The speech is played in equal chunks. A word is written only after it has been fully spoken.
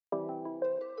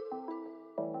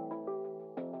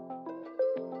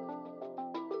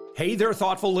Hey there,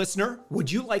 thoughtful listener.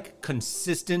 Would you like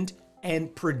consistent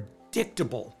and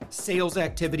predictable sales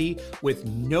activity with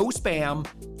no spam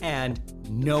and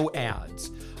no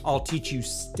ads? I'll teach you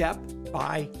step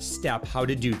by step how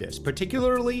to do this,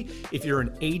 particularly if you're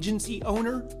an agency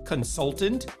owner,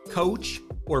 consultant, coach,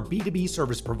 or B2B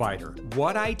service provider.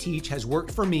 What I teach has worked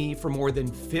for me for more than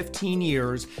 15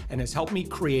 years and has helped me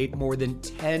create more than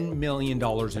 $10 million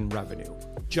in revenue.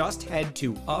 Just head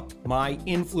to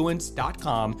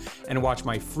upmyinfluence.com and watch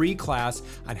my free class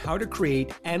on how to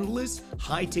create endless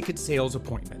high-ticket sales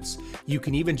appointments. You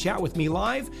can even chat with me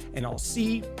live, and I'll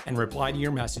see and reply to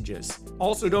your messages.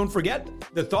 Also, don't forget,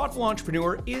 the Thoughtful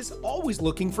Entrepreneur is always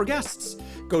looking for guests.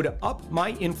 Go to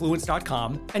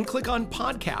upmyinfluence.com and click on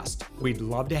podcast. We'd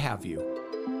love to have you.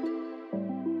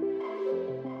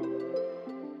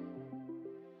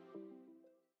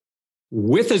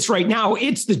 With us right now,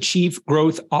 it's the Chief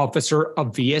Growth Officer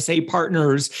of VSA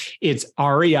Partners. It's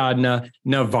Ariadna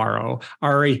Navarro.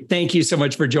 Ari, thank you so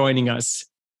much for joining us.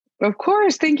 Of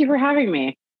course. Thank you for having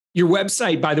me. Your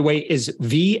website, by the way, is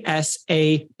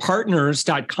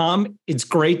vsapartners.com. It's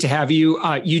great to have you.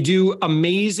 You do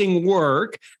amazing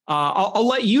work. I'll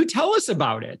let you tell us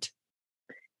about it.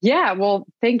 Yeah, well,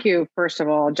 thank you, first of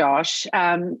all, Josh. So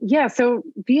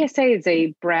VSA is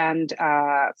a brand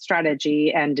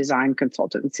strategy and design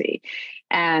consultancy.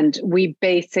 And we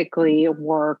basically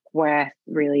work with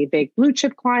really big blue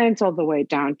chip clients all the way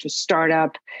down to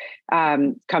startup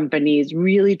companies,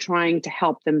 really trying to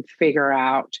help them figure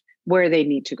out where they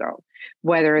need to go,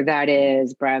 whether that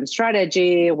is brand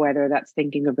strategy, whether that's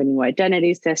thinking of a new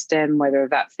identity system, whether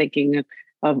that's thinking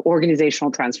of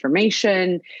organizational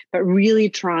transformation, but really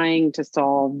trying to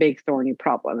solve big, thorny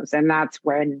problems. And that's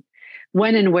when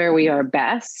and where we are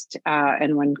best,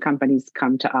 and when companies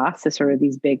come to us as sort of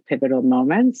these big pivotal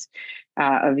moments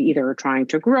of either trying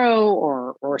to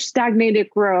grow or stagnated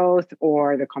growth,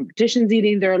 or the competition's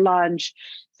eating their lunch.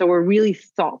 So we're really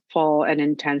thoughtful and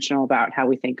intentional about how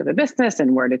we think of a business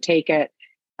and where to take it,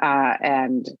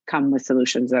 and come with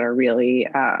solutions that are really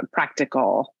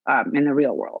practical in the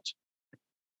real world.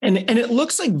 And it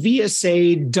looks like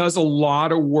VSA does a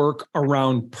lot of work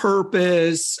around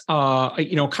purpose,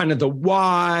 kind of the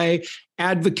why,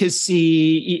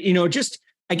 advocacy, just,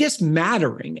 I guess,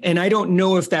 mattering. And I don't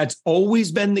know if that's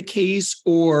always been the case,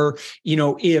 or,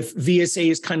 if VSA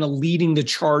is kind of leading the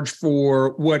charge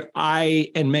for what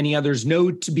I and many others know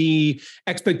to be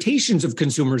expectations of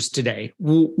consumers today.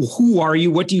 Who are you?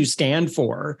 What do you stand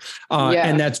for?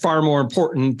 And that's far more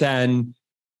important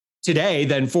today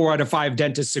than 4 out of 5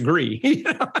 dentists agree.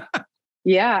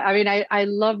 Yeah, I mean, I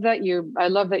love that you're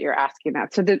asking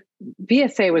that. So the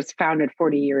VSA was founded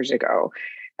 40 years ago,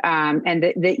 and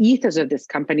the ethos of this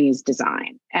company is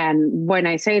design. And when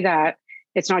I say that,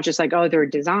 it's not just like, oh, they're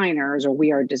designers or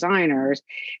we are designers,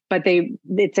 but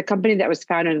it's a company that was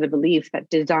founded in the belief that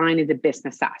design is a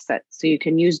business asset. So you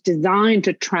can use design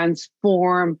to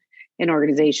transform an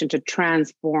organization, to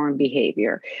transform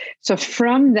behavior. So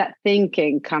from that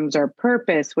thinking comes our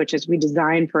purpose, which is we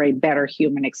design for a better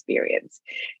human experience.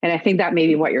 And I think that may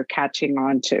be what you're catching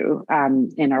on to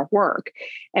in our work.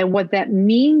 And what that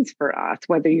means for us,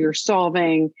 whether you're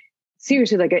solving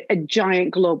seriously like a giant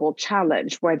global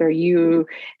challenge, whether you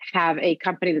have a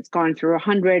company that's gone through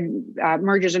 100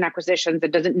 mergers and acquisitions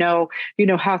that doesn't know,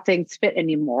 how things fit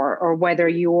anymore, or whether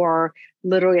you're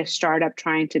literally a startup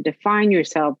trying to define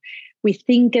yourself, we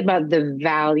think about the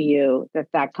value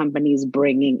that company is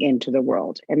bringing into the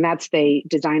world. And that's they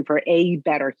design for a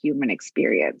better human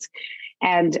experience.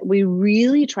 And we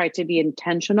really try to be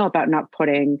intentional about not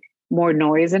putting more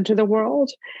noise into the world.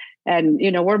 And,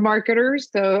 we're marketers,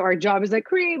 so our job is like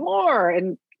create more.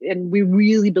 And we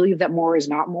really believe that more is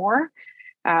not more,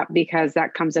 because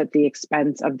that comes at the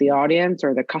expense of the audience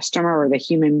or the customer or the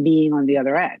human being on the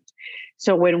other end.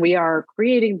 So when we are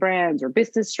creating brands or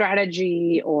business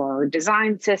strategy or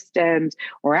design systems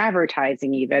or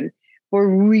advertising even, we're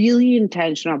really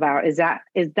intentional about is that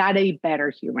a better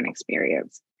human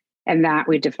experience? And that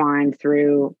we define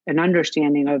through an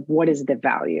understanding of what is the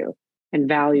value and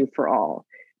value for all.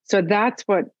 So that's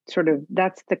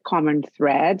that's the common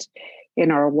thread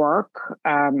in our work.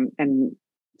 And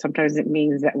sometimes it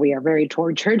means that we are very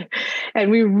tortured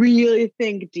and we really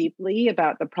think deeply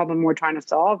about the problem we're trying to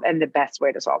solve and the best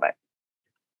way to solve it.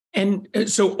 And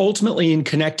so ultimately in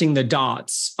connecting the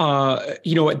dots,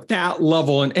 at that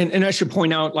level, and I should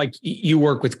point out, like you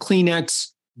work with Kleenex,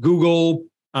 Google,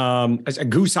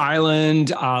 Goose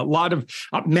Island, a lot of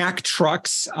Mack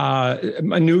Trucks,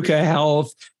 Manuka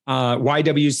Health,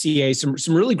 YWCA,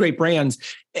 some really great brands.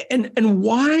 And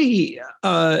why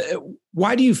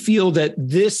do you feel that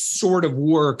this sort of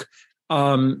work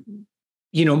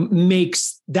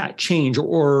makes that change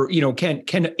or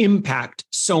can impact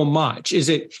so much? Is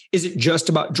it just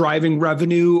about driving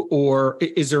revenue, or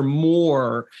is there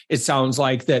more? It sounds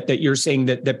like that you're saying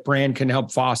that brand can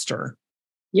help foster.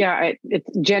 Yeah, it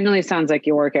generally sounds like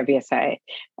you work at VSA,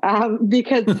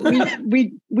 because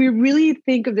we really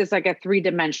think of this like a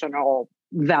three-dimensional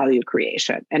value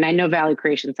creation. And I know value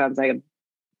creation sounds like a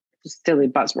silly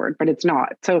buzzword, but it's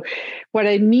not. So what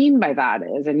I mean by that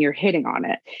is, and you're hitting on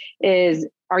it, is,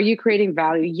 are you creating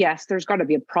value? Yes, there's got to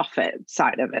be a profit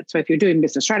side of it. So if you're doing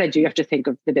business strategy, you have to think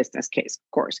of the business case,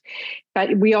 of course.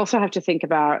 But we also have to think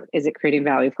about, is it creating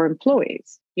value for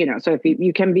employees? So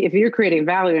if you're creating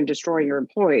value and destroying your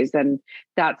employees, then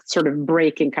that's sort of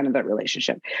breaking kind of that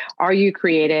relationship. Are you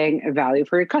creating value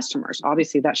for your customers?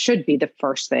 Obviously, that should be the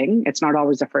first thing. It's not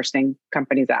always the first thing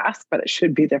companies ask, but it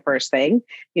should be the first thing.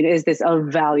 Is this of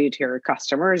value to your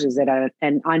customers? Is it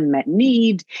an unmet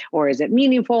need, or is it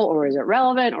meaningful, or is it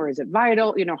relevant, or is it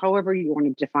vital? However you want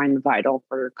to define vital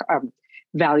for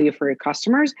value for your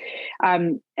customers.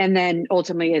 And then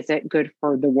ultimately, is it good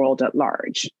for the world at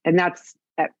large? And that's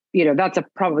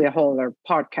probably a whole other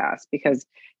podcast, because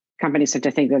companies tend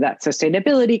to think that that's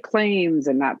sustainability claims,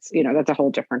 and that's a whole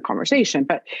different conversation.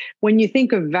 But when you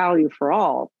think of value for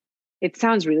all, it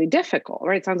sounds really difficult,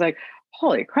 right? It sounds like,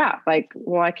 holy crap, I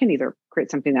can either create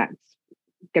something that's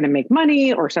going to make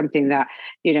money, or something that,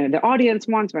 the audience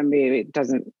wants, but maybe it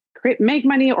doesn't make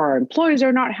money, or our employees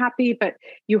are not happy. But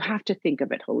you have to think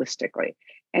of it holistically.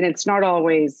 And it's not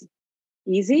always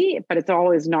easy, but it's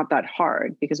always not that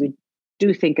hard, because we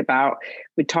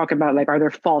talk about are there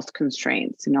false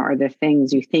constraints? Are there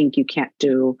things you think you can't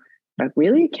do, but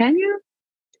really, can you?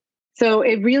 So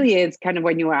it really is kind of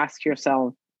when you ask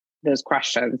yourself those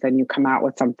questions, and you come out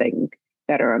with something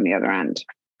better on the other end.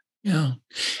 Yeah.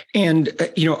 And,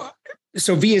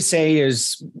 so VSA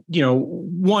is,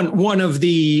 one of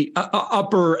the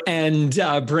upper end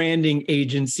branding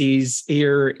agencies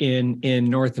here in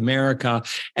North America.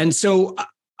 And so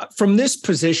from this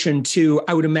position too,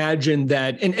 I would imagine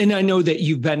that, and I know that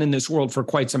you've been in this world for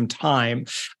quite some time.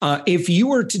 If you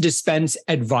were to dispense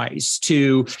advice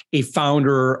to a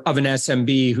founder of an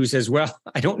SMB who says, well,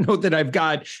 I don't know that I've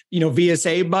got,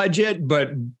 VSA budget,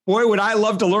 but boy, would I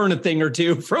love to learn a thing or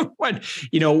two from what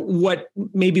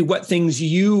things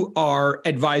you are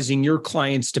advising your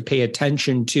clients to pay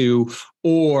attention to,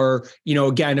 or,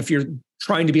 again, if you're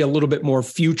trying to be a little bit more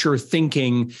future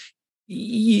thinking,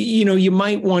 you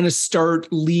might want to start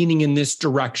leaning in this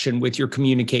direction with your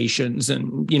communications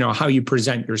and, how you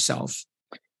present yourself.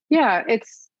 Yeah,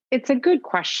 it's a good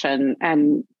question.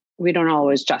 And we don't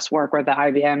always just work with the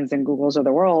IBMs and Googles of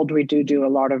the world. We do a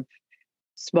lot of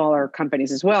smaller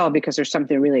companies as well, because there's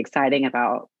something really exciting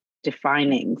about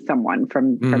defining someone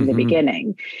from the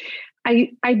beginning.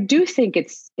 I do think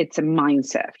it's a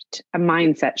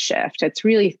mindset shift. It's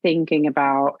really thinking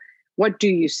about, what do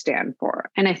you stand for?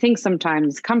 And I think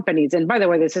sometimes companies, and by the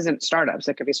way, this isn't startups.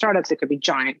 It could be startups. It could be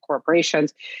giant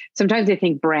corporations. Sometimes they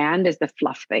think brand is the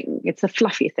fluff thing. It's the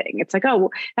fluffy thing. It's like, oh,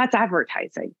 well, that's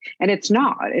advertising. And it's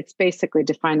not. It's basically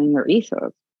defining your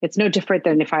ethos. It's no different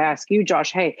than if I ask you,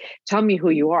 Josh, hey, tell me who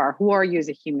you are. Who are you as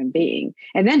a human being?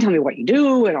 And then tell me what you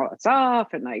do and all that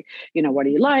stuff. And what do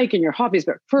you like and your hobbies?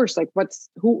 But first,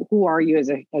 who are you as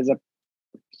a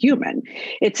human?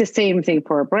 It's the same thing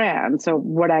for a brand. So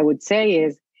what I would say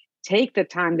is, take the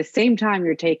same time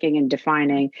you're taking in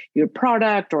defining your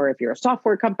product, or if you're a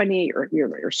software company, or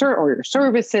your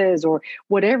services, or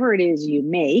whatever it is you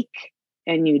make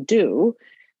and you do,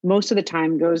 most of the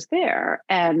time goes there.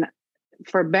 And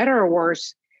for better or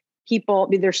worse,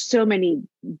 there's so many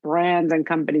brands and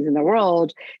companies in the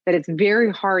world that it's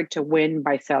very hard to win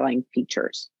by selling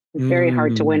features. It's very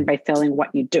hard to win by selling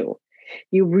what you do.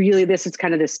 This is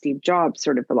kind of the Steve Jobs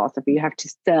sort of philosophy. You have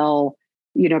to sell,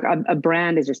 a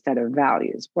brand is your set of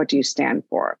values. What do you stand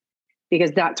for?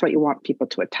 Because that's what you want people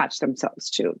to attach themselves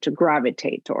to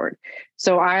gravitate toward.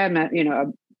 So I've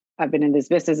been in this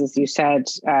business, as you said,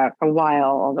 a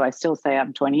while, although I still say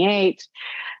I'm 28.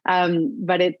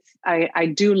 But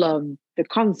I do love the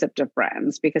concept of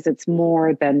brands, because it's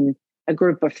more than a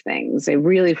group of things. It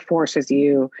really forces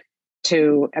you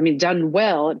to, done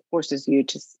well, it forces you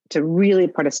to really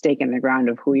put a stake in the ground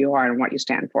of who you are and what you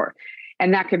stand for.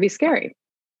 And that could be scary,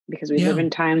 because we live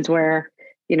in times where,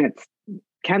 it's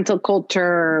cancel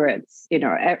culture. It's,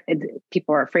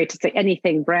 people are afraid to say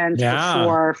anything. Brands for sure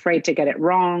are afraid to get it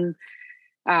wrong.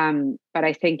 But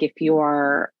I think if you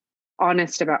are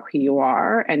honest about who you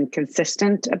are and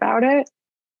consistent about it,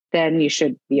 then you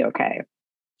should be okay.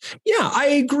 Yeah, I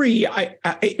agree.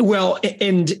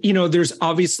 There's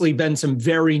obviously been some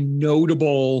very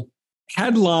notable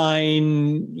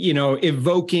headline,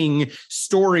 evoking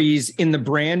stories in the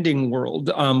branding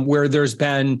world, where there's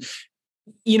been,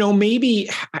 maybe,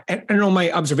 I don't know,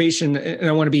 my observation, and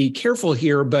I want to be careful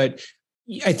here, but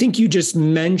I think you just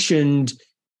mentioned,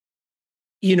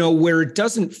 where it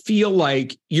doesn't feel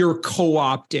like you're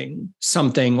co-opting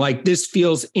something. Like this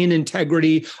feels in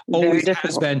integrity, always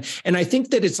has been. And I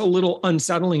think that it's a little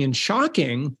unsettling and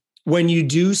shocking when you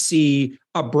do see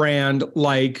a brand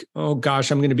like, oh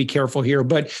gosh, I'm going to be careful here,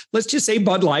 but let's just say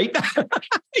Bud Light,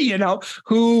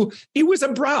 who it was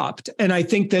abrupt. And I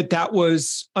think that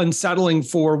was unsettling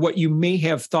for what you may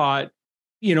have thought,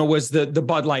 was the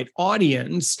Bud Light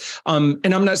audience. And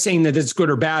I'm not saying that it's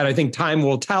good or bad. I think time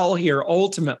will tell here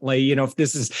ultimately,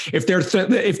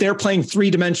 if they're playing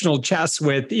three-dimensional chess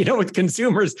with, with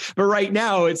consumers. But right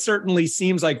now it certainly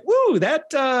seems like, woo,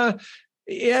 that,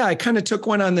 I kind of took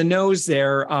one on the nose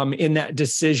there in that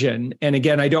decision. And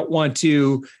again, I don't want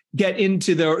to get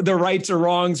into the rights or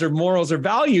wrongs or morals or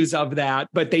values of that,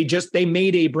 but they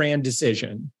made a brand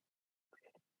decision.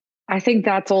 I think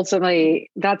that's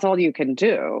all you can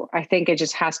do. I think it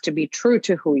just has to be true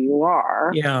to who you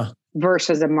are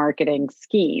versus a marketing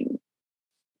scheme.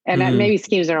 And maybe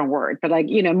schemes are a word, but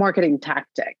marketing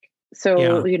tactic.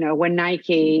 So, when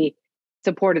Nike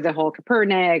supported the whole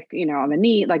Copernic, on the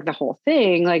knee, like the whole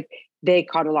thing, like they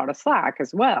caught a lot of slack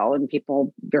as well. And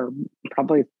there are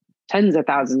probably tens of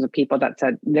thousands of people that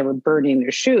said they were burning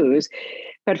their shoes.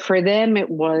 But for them, it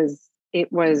was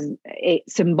a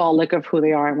symbolic of who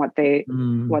they are and what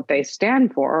they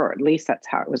stand for, or at least that's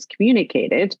how it was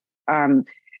communicated.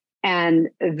 And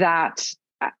that,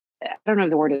 I don't know if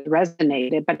the word is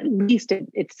resonated, but at least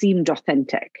it seemed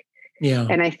authentic. Yeah.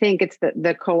 And I think it's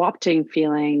the co-opting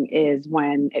feeling is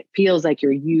when it feels like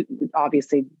you're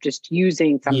obviously just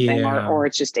using something or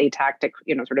it's just a tactic,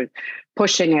 sort of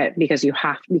pushing it because you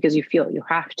feel you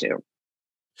have to.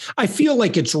 I feel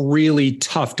like it's really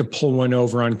tough to pull one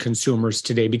over on consumers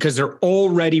today because they're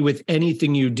already, with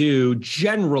anything you do,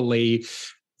 generally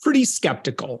pretty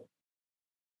skeptical.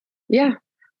 Yeah.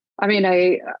 I mean,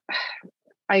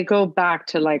 I go back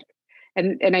to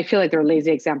and I feel like they're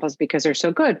lazy examples because they're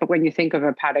so good. But when you think of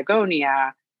a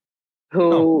Patagonia,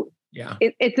 who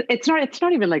it's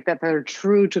not even like that they're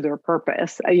true to their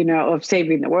purpose, of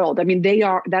saving the world. I mean,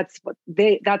 that's what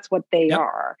they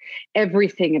are.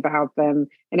 Everything about them.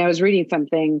 And I was reading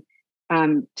something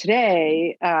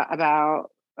today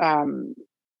about I'm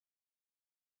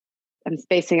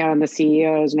spacing out on the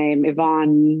CEO's name,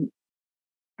 Ivan.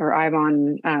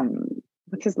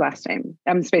 What's his last name?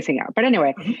 I'm spacing out. But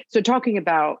anyway, so talking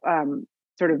about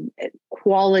sort of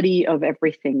quality of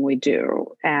everything we do.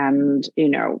 And,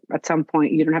 at some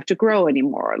point you don't have to grow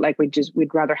anymore. Like we'd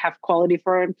rather have quality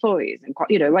for our employees and,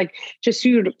 just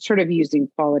sort of using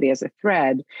quality as a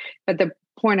thread. But the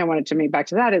point I wanted to make back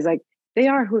to that is they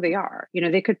are who they are.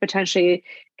 They could potentially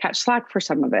catch slack for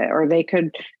some of it, or they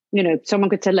could, someone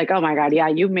could say oh my God, yeah,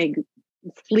 you make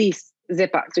fleece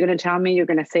zip-ups. You're going to tell me you're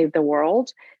going to save the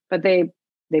world, but they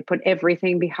put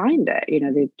everything behind it.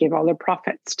 They give all their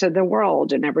profits to the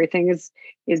world and everything is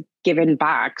given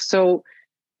back. So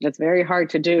that's very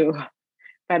hard to do.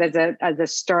 But as a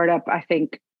startup, I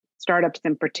think startups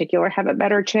in particular have a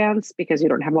better chance because you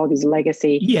don't have all these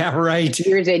legacy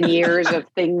years and years of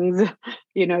things,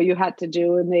 you had to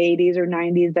do in the 80s or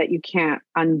 90s that you can't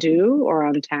undo or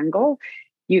untangle.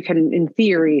 You can, in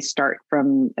theory, start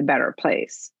from a better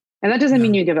place. And that doesn't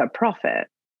mean you give up profit.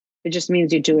 It just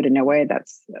means you do it in a way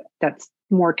that's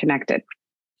more connected.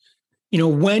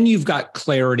 When you've got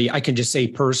clarity, I can just say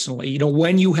personally,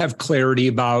 when you have clarity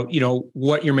about,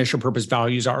 what your mission, purpose,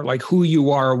 values are, like who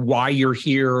you are, why you're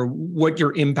here, what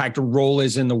your impact or role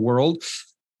is in the world,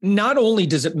 not only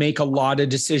does it make a lot of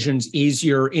decisions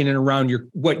easier in and around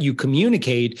what you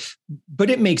communicate, but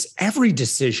it makes every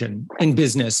decision in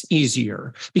business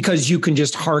easier because you can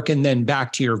just hearken then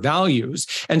back to your values.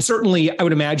 And certainly, I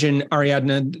would imagine,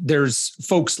 Ariadna, there's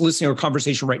folks listening to our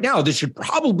conversation right now that should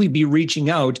probably be reaching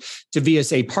out to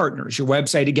VSA Partners. Your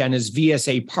website, again, is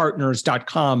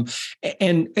vsapartners.com.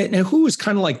 And who is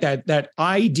kind of like that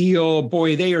ideal,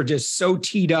 boy, they are just so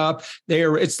teed up.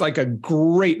 It's like a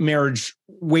great marriage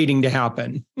waiting to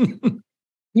happen.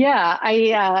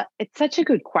 Yeah, it's such a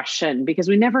good question because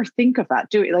we never think of that,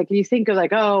 do we? Like you think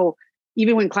of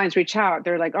even when clients reach out,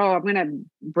 they're like, oh, I'm going to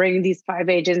bring these 5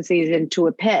 agencies into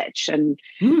a pitch. And,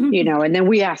 and then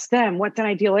we ask them, what's an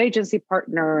ideal agency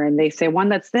partner? And they say one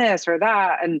that's this or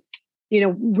that. And,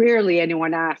 rarely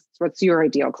anyone asks, what's your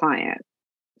ideal client?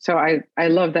 So I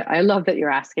love that. I love that you're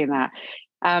asking that.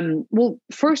 Well,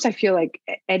 first, I feel like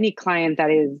any client that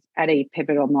is at a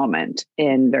pivotal moment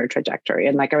in their trajectory,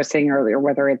 and like I was saying earlier,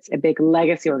 whether it's a big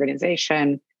legacy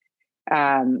organization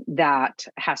that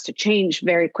has to change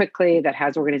very quickly, that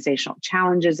has organizational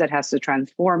challenges, that has to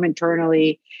transform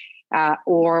internally,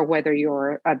 or whether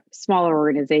you're a smaller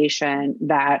organization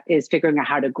that is figuring out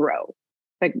how to grow.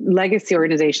 Like legacy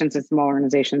organizations and small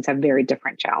organizations have very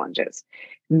different challenges.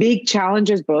 Big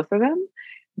challenges, both of them,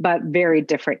 but very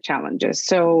different challenges.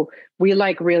 So we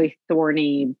like really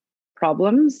thorny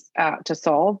problems to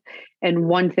solve. And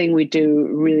one thing we do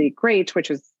really great, which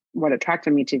is what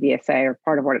attracted me to VSA, or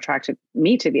part of what attracted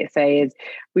me to VSA, is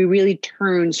we really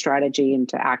turn strategy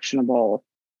into actionable,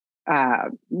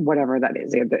 whatever that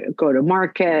is, either go to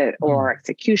market or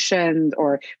executions,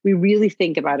 or we really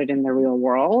think about it in the real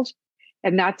world.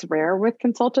 And that's rare with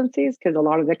consultancies, because a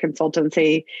lot of the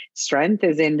consultancy strength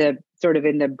is in the sort of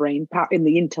in the brain power, in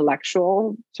the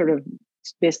intellectual sort of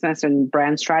business and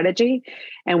brand strategy.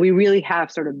 And we really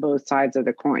have sort of both sides of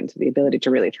the coin, so the ability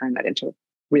to really turn that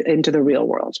into the real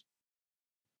world.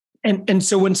 And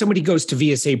so when somebody goes to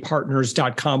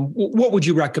VSApartners.com, what would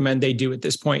you recommend they do at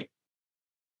this point?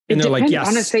 And they're like, yes,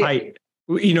 honestly,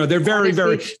 they're very,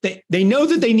 they know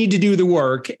that they need to do the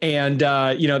work, and,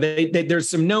 there's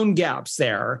some known gaps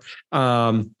there.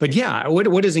 But yeah,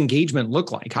 what does engagement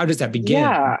look like? How does that begin?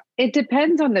 Yeah, it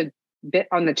depends on the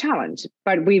challenge,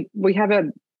 but we have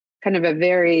a kind of a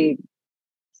very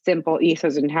simple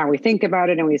ethos in how we think about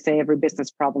it. And we say every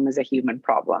business problem is a human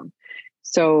problem.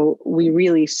 So we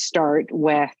really start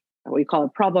with what we call a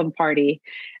problem party,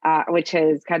 which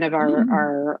is kind of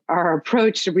our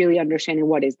approach to really understanding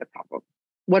what is the problem.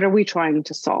 What are we trying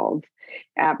to solve?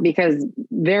 Because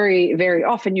very, very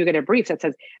often you get a brief that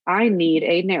says, I need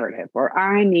a narrative, or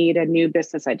I need a new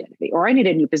business identity, or I need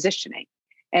a new positioning.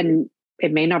 And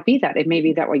it may not be that. It may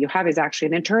be that what you have is actually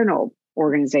an internal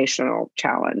organizational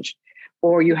challenge,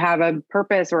 or you have a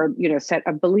purpose or, set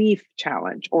a belief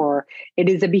challenge, or it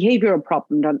is a behavioral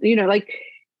problem. Like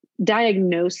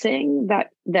diagnosing that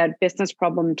business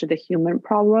problem to the human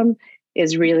problem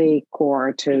is really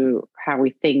core to how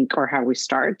we think or how we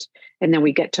start. And then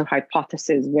we get to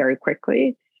hypothesis very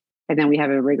quickly. And then we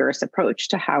have a rigorous approach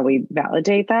to how we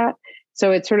validate that.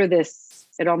 So it's sort of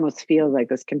it almost feels like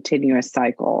this continuous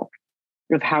cycle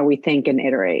of how we think and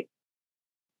iterate.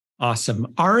 Awesome.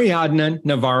 Ariadna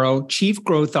Navarro, Chief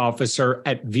Growth Officer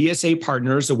at VSA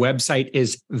Partners. The website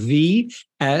is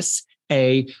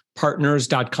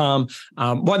VSApartners.com.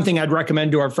 One thing I'd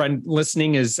recommend to our friend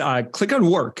listening is click on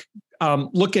work.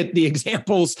 Look at the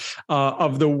examples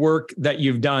of the work that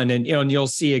you've done, and you'll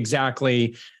see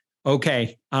exactly.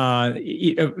 Okay,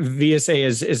 VSA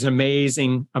is an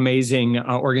amazing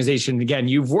organization. Again,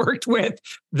 you've worked with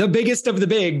the biggest of the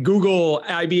big: Google,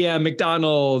 IBM,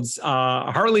 McDonald's,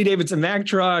 Harley Davidson, Mack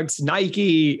Trucks,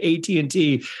 Nike,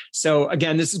 AT&T. So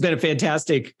again, this has been a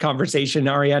fantastic conversation,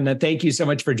 Ariadna. Thank you so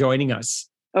much for joining us.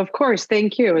 Of course,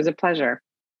 thank you. It was a pleasure.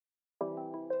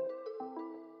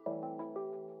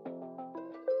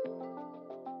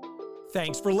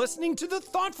 Thanks for listening to the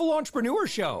Thoughtful Entrepreneur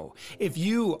Show. If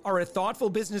you are a thoughtful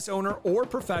business owner or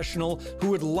professional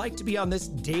who would like to be on this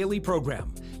daily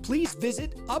program, please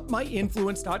visit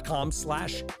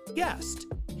upmyinfluence.com/guest.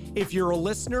 If you're a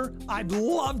listener, I'd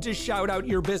love to shout out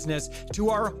your business to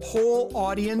our whole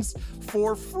audience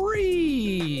for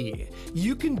free.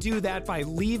 You can do that by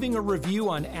leaving a review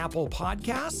on Apple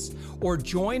Podcasts or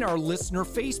join our listener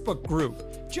Facebook group.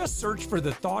 Just search for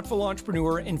The Thoughtful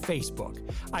Entrepreneur in Facebook.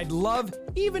 I'd love,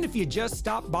 even if you just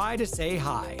stop by to say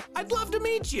hi, I'd love to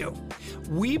meet you.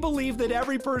 We believe that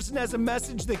every person has a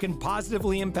message that can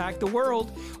positively impact the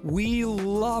world. We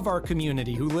love our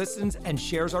community who listens and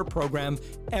shares our program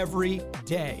every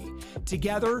day.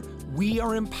 Together, we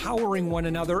are empowering one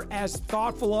another as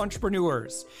thoughtful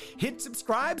entrepreneurs. Hit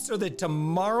subscribe so that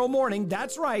tomorrow morning,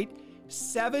 that's right,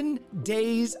 7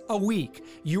 days a week,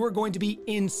 you are going to be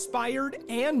inspired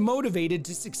and motivated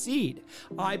to succeed.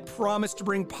 I promise to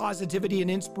bring positivity and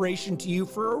inspiration to you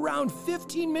for around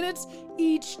 15 minutes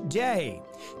each day.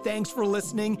 Thanks for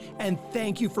listening, and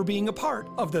thank you for being a part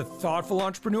of the Thoughtful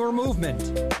Entrepreneur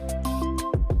Movement.